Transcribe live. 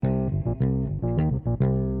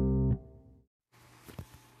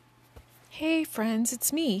Hey friends,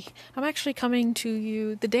 it's me. I'm actually coming to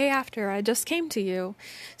you the day after I just came to you.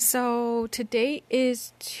 So today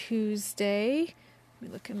is Tuesday. Let me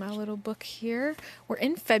look in my little book here. We're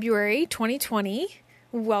in February 2020.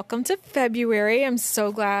 Welcome to February. I'm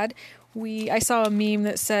so glad. I saw a meme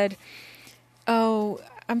that said, "Oh,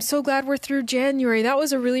 I'm so glad we're through January. That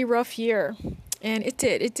was a really rough year." And it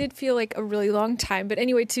did. It did feel like a really long time. But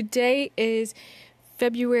anyway, today is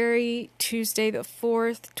February, Tuesday the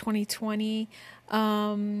 4th, 2020.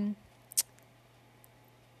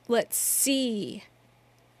 Let's see.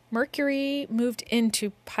 Mercury moved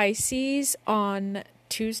into Pisces on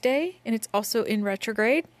Tuesday, and it's also in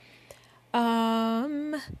retrograde.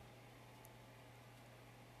 Let's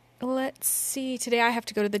see. Today I have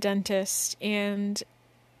to go to the dentist, and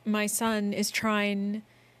my son is trying...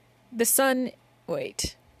 The sun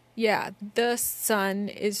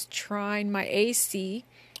is trying my AC,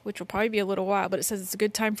 which will probably be a little while, but it says it's a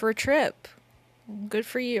good time for a trip. Good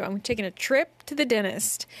for you. I'm taking a trip to the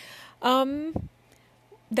dentist.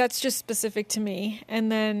 That's just specific to me.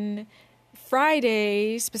 And then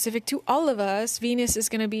Friday, specific to all of us, Venus is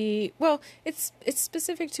going to be, it's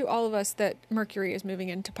specific to all of us that Mercury is moving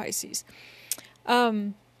into Pisces.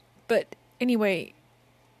 But anyway,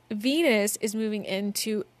 Venus is moving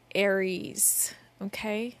into Aries.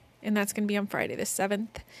 Okay. And that's going to be on Friday the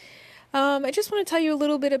 7th. I just want to tell you a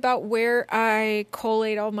little bit about where I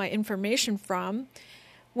collate all my information from.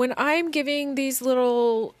 When I'm giving these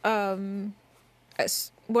little, horoscopes,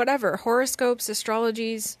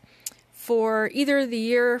 astrologies for either the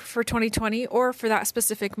year for 2020 or for that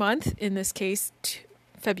specific month, in this case,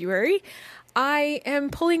 February, I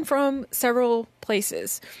am pulling from several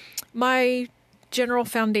places. My general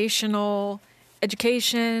foundational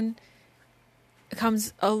education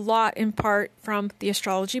comes a lot in part from the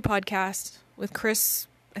astrology podcast with Chris,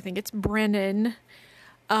 I think it's Brennan.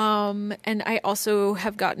 And I also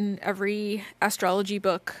have gotten every astrology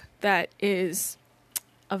book that is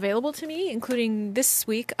available to me, including this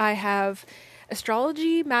week I have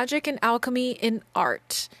Astrology, Magic, and Alchemy in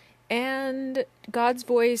Art and God's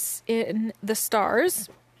Voice in the Stars.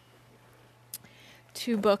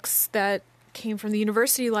 2 books that came from the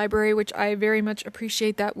university library, which I very much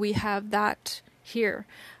appreciate that we have that here.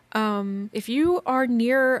 If you are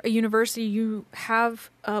near a university, you have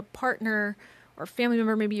a partner or family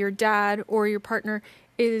member, maybe your dad or your partner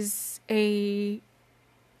is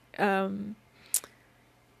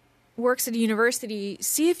works at a university,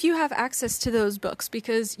 see if you have access to those books,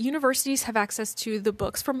 because universities have access to the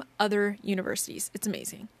books from other universities. It's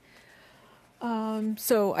amazing.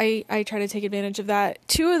 So I try to take advantage of that.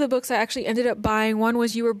 2 of the books I actually ended up buying. One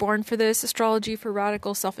was You Were Born for This, Astrology for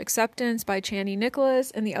Radical Self-Acceptance by Chani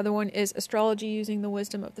Nicholas. And the other one is Astrology Using the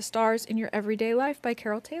Wisdom of the Stars in Your Everyday Life by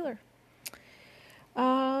Carol Taylor.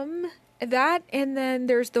 That, and then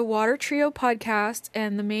there's the Water Trio podcast,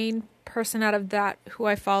 and the main person out of that who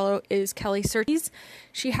I follow is Kelly Surtees.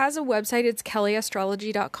 She has a website. It's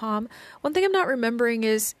kellyastrology.com. One thing I'm not remembering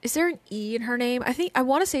is there an E in her name? I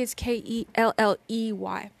want to say it's Kelley,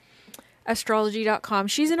 astrology.com.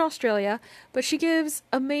 She's in Australia, but she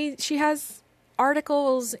has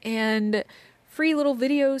articles and free little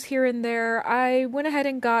videos here and there. I went ahead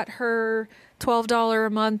and got her $12 a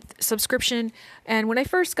month subscription, and when I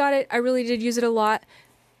first got it, I really did use it a lot.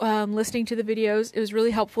 Listening to the videos, it was really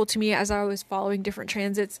helpful to me as I was following different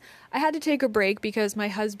transits. I had to take a break because my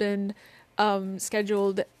husband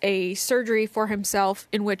scheduled a surgery for himself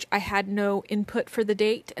in which I had no input for the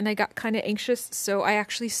date, and I got kind of anxious, so I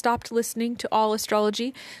actually stopped listening to all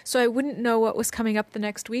astrology so I wouldn't know what was coming up the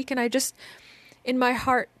next week. And I just, in my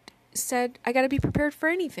heart, said I got to be prepared for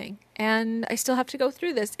anything, and I still have to go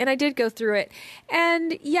through this, and I did go through it.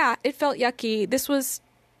 And yeah, it felt yucky. This was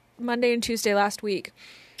Monday and Tuesday last week.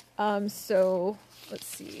 So let's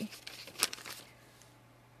see.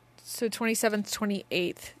 So 27th,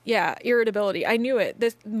 28th. Yeah, irritability. I knew it.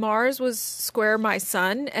 This Mars was square my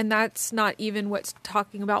sun, and that's not even what's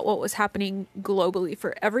talking about what was happening globally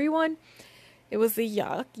for everyone. It was the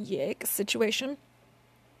yuck situation.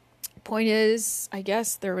 Point is, I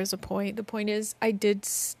guess there was a point. The point is, I did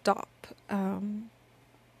stop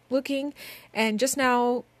looking, and just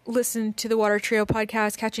now listened to the Water Trio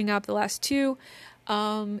podcast, catching up the last 2.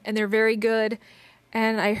 And they're very good.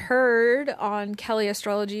 And I heard on Kelly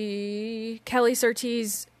Surtees'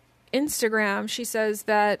 Instagram, she says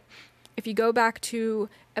that if you go back to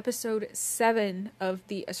episode 7 of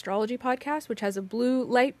the astrology podcast, which has a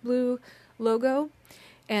light blue logo,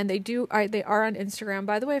 and they are on Instagram.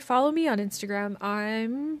 By the way, follow me on Instagram.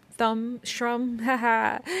 I'm Star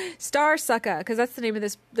Sucka, because that's the name of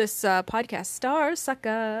this podcast. Star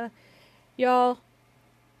Sucka. Y'all,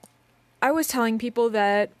 I was telling people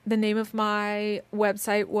that the name of my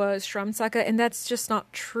website was Shrumstucka, and that's just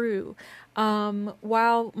not true.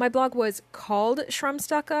 While my blog was called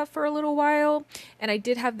Shrumstucka for a little while, and I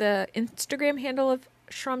did have the Instagram handle of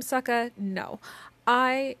Shrumstucka, no.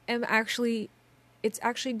 It's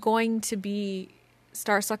actually going to be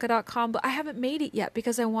starsucka.com, but I haven't made it yet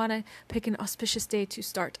because I want to pick an auspicious day to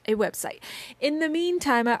start a website. In the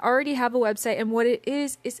meantime, I already have a website, and what it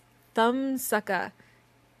is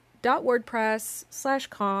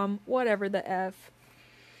thumbsucka.wordpress.com, whatever the F.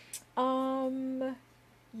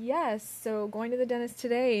 Yes, so going to the dentist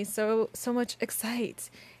today, so much excite.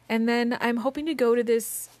 And then I'm hoping to go to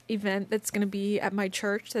this event that's going to be at my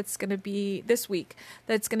church, that's going to be this week,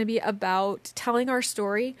 that's going to be about telling our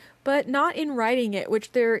story, but not in writing it,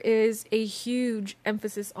 which there is a huge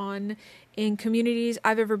emphasis on in communities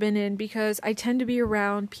I've ever been in, because I tend to be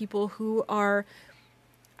around people who are,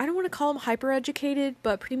 I don't want to call them hyper-educated,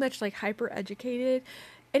 but pretty much like hyper-educated.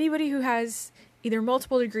 Anybody who has either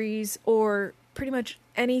multiple degrees or pretty much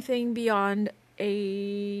anything beyond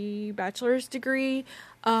a bachelor's degree,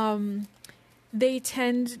 they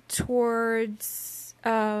tend towards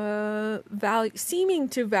seeming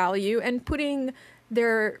to value and putting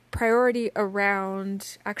their priority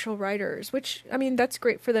around actual writers, which, I mean, that's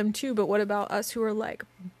great for them too, but what about us who are like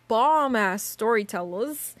bomb-ass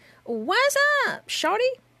storytellers? What's up, shawty?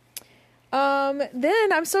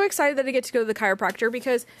 Then I'm so excited that I get to go to the chiropractor,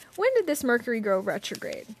 because when did this Mercury go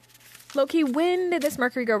retrograde? Low-key, when did this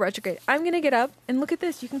Mercury go retrograde? I'm gonna get up and look at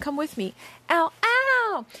this. You can come with me. Ow,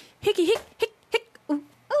 ow! Hickey, hick, hick, hick, ooh,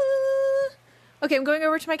 ooh. Okay, I'm going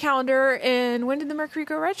over to my calendar, and when did the Mercury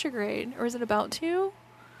go retrograde? Or is it about to?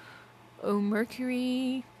 Oh,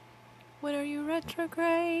 Mercury, when are you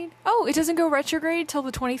retrograde? Oh, it doesn't go retrograde till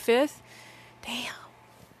the 25th? Damn.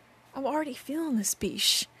 I'm already feeling this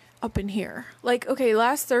beesh up in here. Like, okay,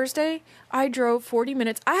 last Thursday, I drove 40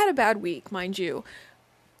 minutes. I had a bad week, mind you.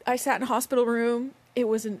 I sat in a hospital room. It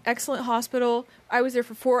was an excellent hospital. I was there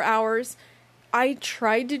for 4 hours. I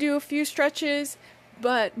tried to do a few stretches,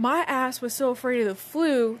 but my ass was so afraid of the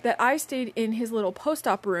flu that I stayed in his little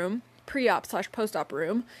post-op room, pre-op/post-op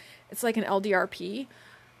room. It's like an LDRP.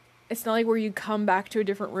 It's not like where you come back to a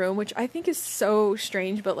different room, which I think is so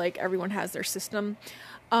strange, but like everyone has their system.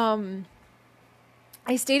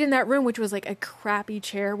 I stayed in that room, which was like a crappy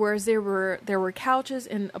chair, whereas there were couches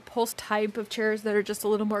and upholstered type of chairs that are just a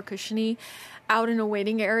little more cushiony out in a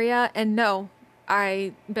waiting area. And no,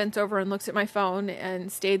 I bent over and looked at my phone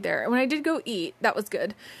and stayed there. And when I did go eat, that was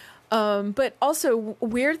good. But also, a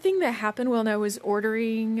weird thing that happened when I was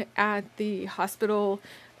ordering at the hospital,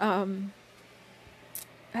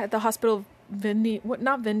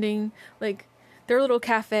 vending, like their little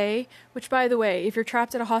cafe, which, by the way, if you're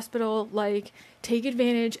trapped at a hospital, like, take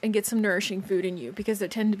advantage and get some nourishing food in you, because they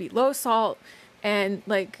tend to be low salt and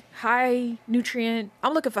like high nutrient.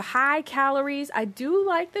 I'm looking for high calories. I do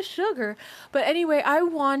like the sugar, but anyway, I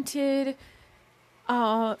wanted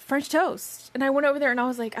French toast, and I went over there and I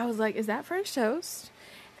was like, is that French toast?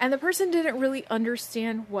 And the person didn't really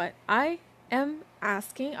understand what I am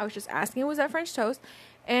asking. I was just asking, was that French toast?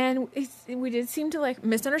 And we did seem to like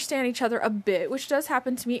misunderstand each other a bit, which does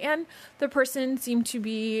happen to me. And the person seemed to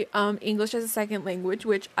be English as a second language,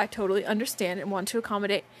 which I totally understand and want to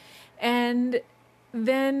accommodate. And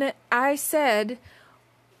then I said,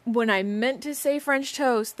 when I meant to say French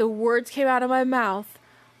toast, the words came out of my mouth,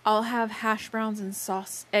 I'll have hash browns and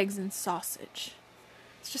eggs and sausage.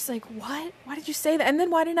 It's just like, what? Why did you say that? And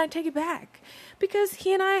then why didn't I take it back? Because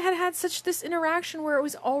he and I had such this interaction where it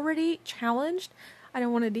was already challenged. I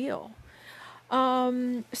don't want to deal.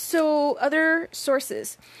 So other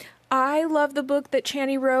sources. I love the book that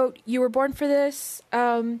Chani wrote, You Were Born for This.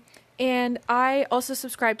 And I also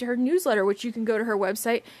subscribe to her newsletter, which you can go to her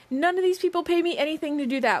website. None of these people pay me anything to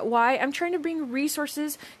do that. Why? I'm trying to bring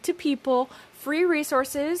resources to people, free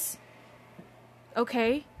resources,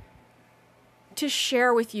 okay, to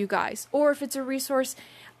share with you guys. Or if it's a resource,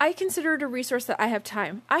 I consider it a resource that I have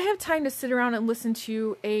time. I have time to sit around and listen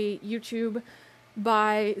to a YouTube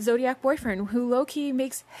by Zodiac Boyfriend, who low-key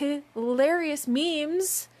makes hilarious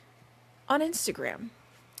memes on Instagram.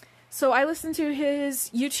 So I listened to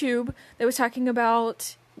his YouTube that was talking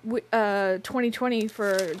about 2020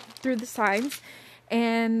 through the signs,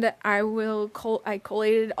 and I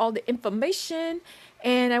collated all the information,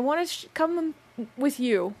 and I want to come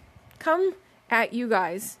at you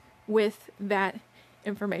guys with that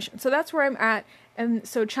information. So that's where I'm at. And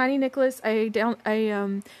so Chani Nicholas, I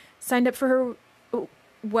signed up for her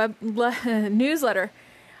newsletter.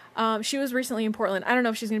 She was recently in Portland. I don't know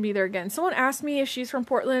if she's going to be there again. Someone asked me if she's from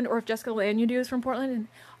Portland or if Jessica Lanyadoo is from Portland, and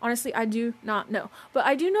honestly, I do not know. But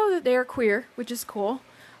I do know that they are queer, which is cool,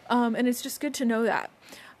 and it's just good to know that.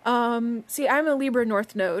 See, I'm a Libra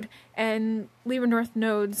North node, and Libra North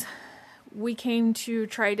nodes, we came to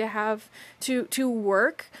try to have, to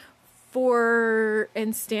work for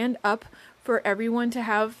and stand up for everyone to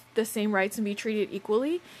have the same rights and be treated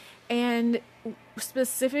equally, and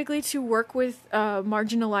specifically to work with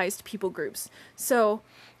marginalized people groups. So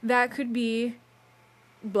that could be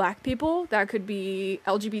Black people, that could be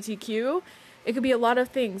LGBTQ, it could be a lot of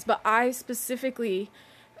things, but I specifically,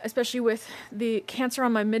 especially with the Cancer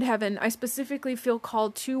on my midheaven, I specifically feel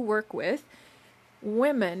called to work with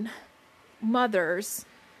women, mothers.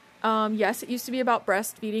 Yes, it used to be about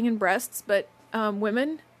breastfeeding and breasts, but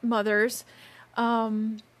women, mothers,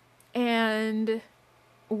 and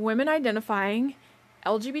women identifying,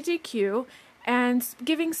 LGBTQ, and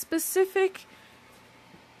giving specific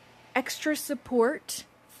extra support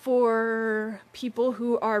for people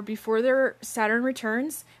who are before their Saturn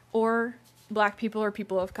returns, or Black people or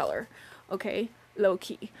people of color. Okay, low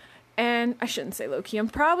key. And I shouldn't say low key. I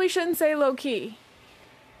probably shouldn't say low key.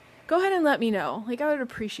 Go ahead and let me know. Like, I would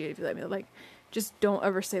appreciate it if you let me know. Like, just don't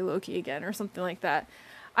ever say low key again or something like that.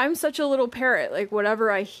 I'm such a little parrot. Like, whatever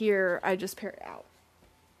I hear, I just parrot out.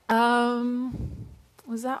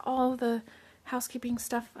 Was that all the housekeeping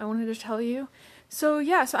stuff I wanted to tell you? So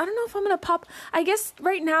yeah, so I don't know if I'm going to pop, I guess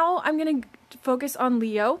right now I'm going to focus on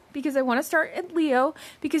Leo, because I want to start at Leo,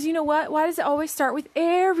 because you know what? Why does it always start with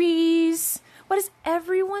Aries? Why does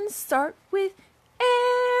everyone start with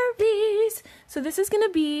Aries? So this is going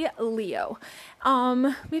to be Leo.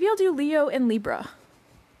 Maybe I'll do Leo and Libra.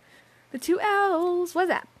 The two L's. What's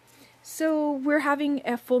that? So we're having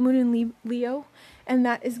a full moon in Leo, and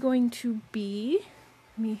that is going to be,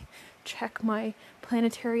 let me check my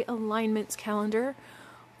planetary alignments calendar.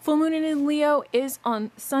 Full moon in Leo is on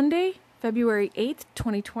Sunday, February 8th,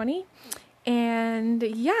 2020. And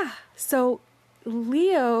yeah, so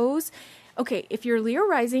Leos, okay, if you're Leo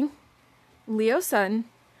rising, Leo sun,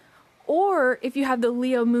 or if you have the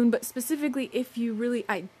Leo moon, but specifically if you really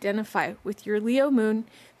identify with your Leo moon,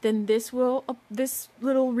 then this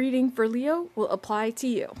little reading for Leo will apply to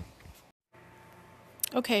you.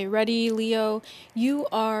 Okay, ready, Leo? You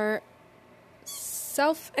are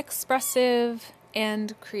self-expressive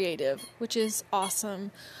and creative, which is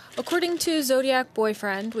awesome. According to Zodiac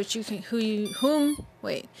Boyfriend, which you can,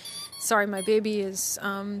 sorry, my baby is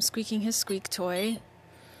squeaking his squeak toy.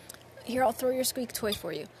 Here, I'll throw your squeak toy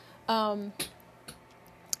for you. According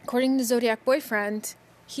to Zodiac Boyfriend,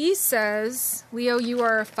 he says, Leo, you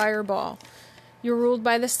are a fireball. You're ruled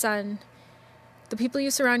by the sun. The people you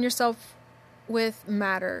surround yourself with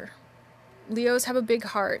matter. Leos have a big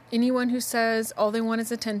heart. Anyone who says all they want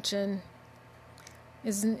is attention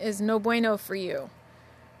is no bueno for you.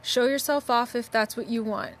 Show yourself off if that's what you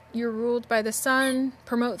want. You're ruled by the sun.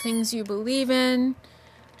 Promote things you believe in.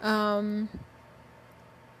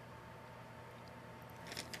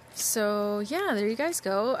 So yeah, there you guys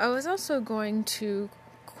go. I was also going to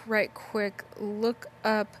right quick look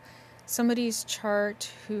up somebody's chart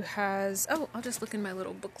who has, I'll just look in my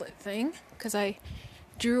little booklet thing, because I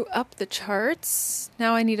drew up the charts.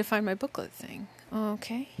 Now I need to find my booklet thing.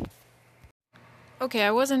 Okay,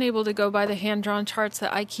 I wasn't able to go by the hand-drawn charts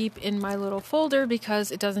that I keep in my little folder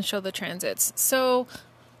because it doesn't show the transits. So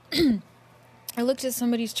I looked at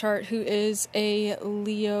somebody's chart who is a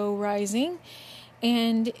Leo rising,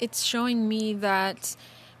 and it's showing me that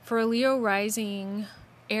for a Leo rising,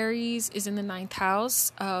 Aries is in the 9th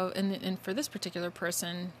house, and for this particular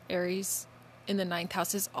person, Aries in the 9th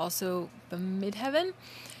house is also the midheaven,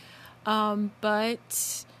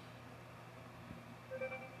 but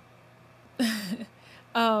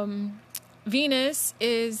Venus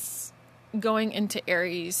is going into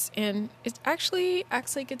Aries, and it actually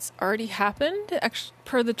acts like it's already happened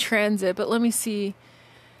per the transit, but let me see.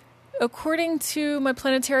 According to my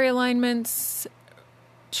planetary alignments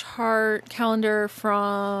chart calendar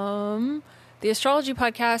from the astrology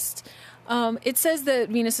podcast, it says that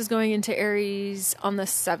Venus is going into Aries on the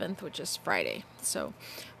 7th, which is Friday. So,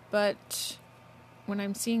 but when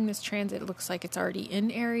I'm seeing this transit, it looks like it's already in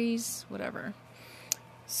Aries, whatever.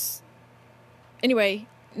 Anyway,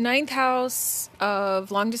 9th house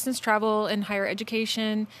of long distance travel and higher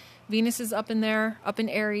education. Venus is up in there, up in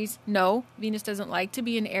Aries. No, Venus doesn't like to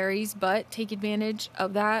be in Aries, but take advantage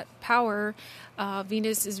of that power.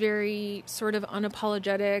 Venus is very sort of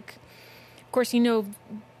unapologetic. Of course, you know,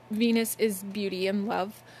 Venus is beauty and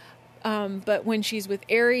love. But when she's with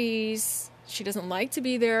Aries, she doesn't like to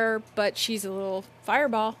be there, but she's a little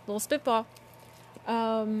fireball, little spitball.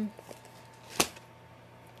 Okay,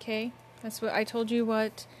 that's what I told you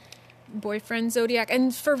what boyfriend zodiac.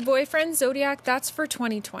 And for boyfriend zodiac, that's for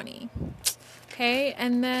 2020. Okay,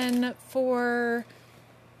 and then for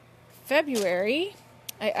February,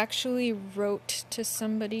 I actually wrote to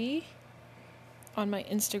somebody on my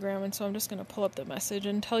Instagram, and so I'm just going to pull up the message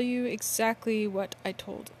and tell you exactly what I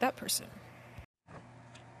told that person.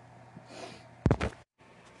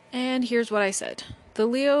 And here's what I said. The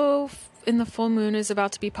Leo in the full moon is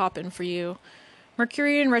about to be poppin' for you.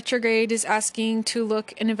 Mercury in retrograde is asking to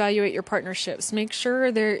look and evaluate your partnerships. Make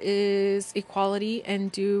sure there is equality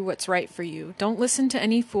and do what's right for you. Don't listen to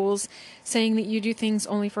any fools saying that you do things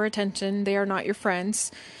only for attention. They are not your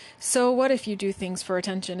friends. So what if you do things for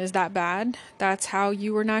attention? Is that bad? That's how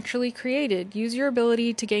you were naturally created. Use your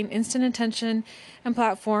ability to gain instant attention and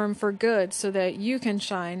platform for good so that you can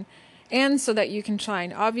shine.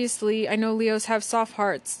 Obviously, I know Leos have soft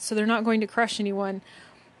hearts, so they're not going to crush anyone.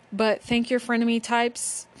 But thank your frenemy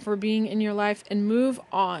types for being in your life and move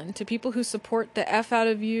on to people who support the F out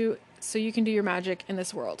of you so you can do your magic in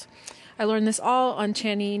this world. I learned this all on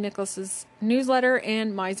Chani Nicholas's newsletter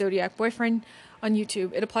and My Zodiac Boyfriend on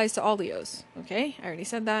YouTube. It applies to all Leos. Okay, I already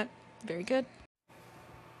said that. Very good.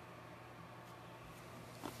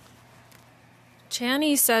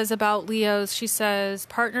 Chani says about Leos, she says,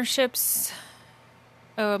 partnerships,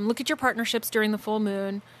 look at your partnerships during the full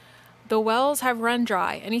moon. The wells have run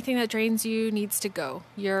dry. Anything that drains you needs to go.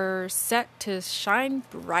 You're set to shine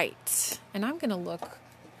bright. And I'm going to look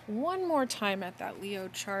one more time at that Leo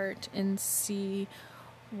chart and see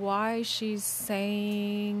why she's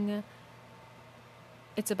saying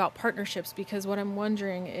it's about partnerships, because what I'm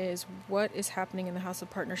wondering is what is happening in the house of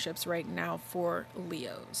partnerships right now for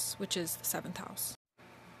Leos, which is the 7th house.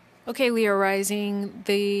 Okay, Leo rising,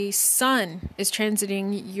 the sun is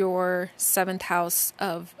transiting your 7th house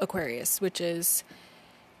of Aquarius, which is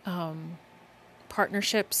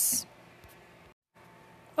partnerships.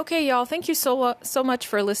 Okay, y'all, thank you so much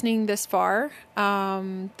for listening this far.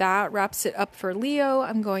 That wraps it up for Leo.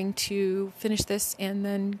 I'm going to finish this and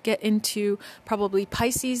then get into probably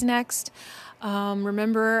Pisces next.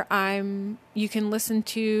 Remember, you can listen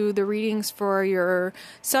to the readings for your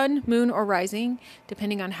sun, moon, or rising,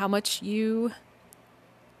 depending on how much you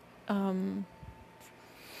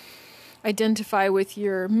identify with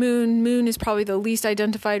your moon. Moon is probably the least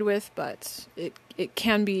identified with, but it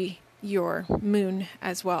can be your moon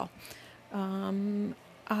as well.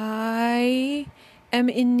 I am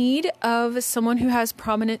in need of someone who has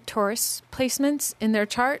prominent Taurus placements in their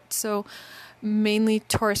chart, so mainly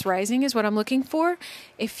Taurus rising is what I'm looking for.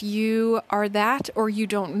 If you are that or you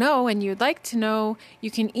don't know and you'd like to know, you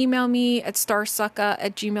can email me at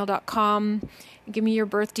starsucka@gmail.com. Give me your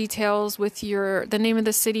birth details with the name of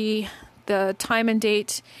the city, the time and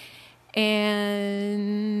date,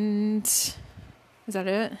 and is that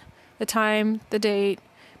it? The time, the date.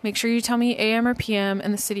 Make sure you tell me AM or PM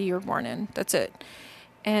and the city you were born in. That's it.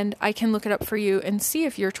 And I can look it up for you and see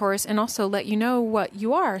if you're Taurus and also let you know what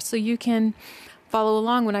you are so you can follow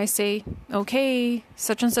along when I say, okay,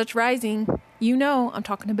 such and such rising. You know I'm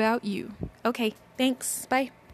talking about you. Okay, thanks. Bye.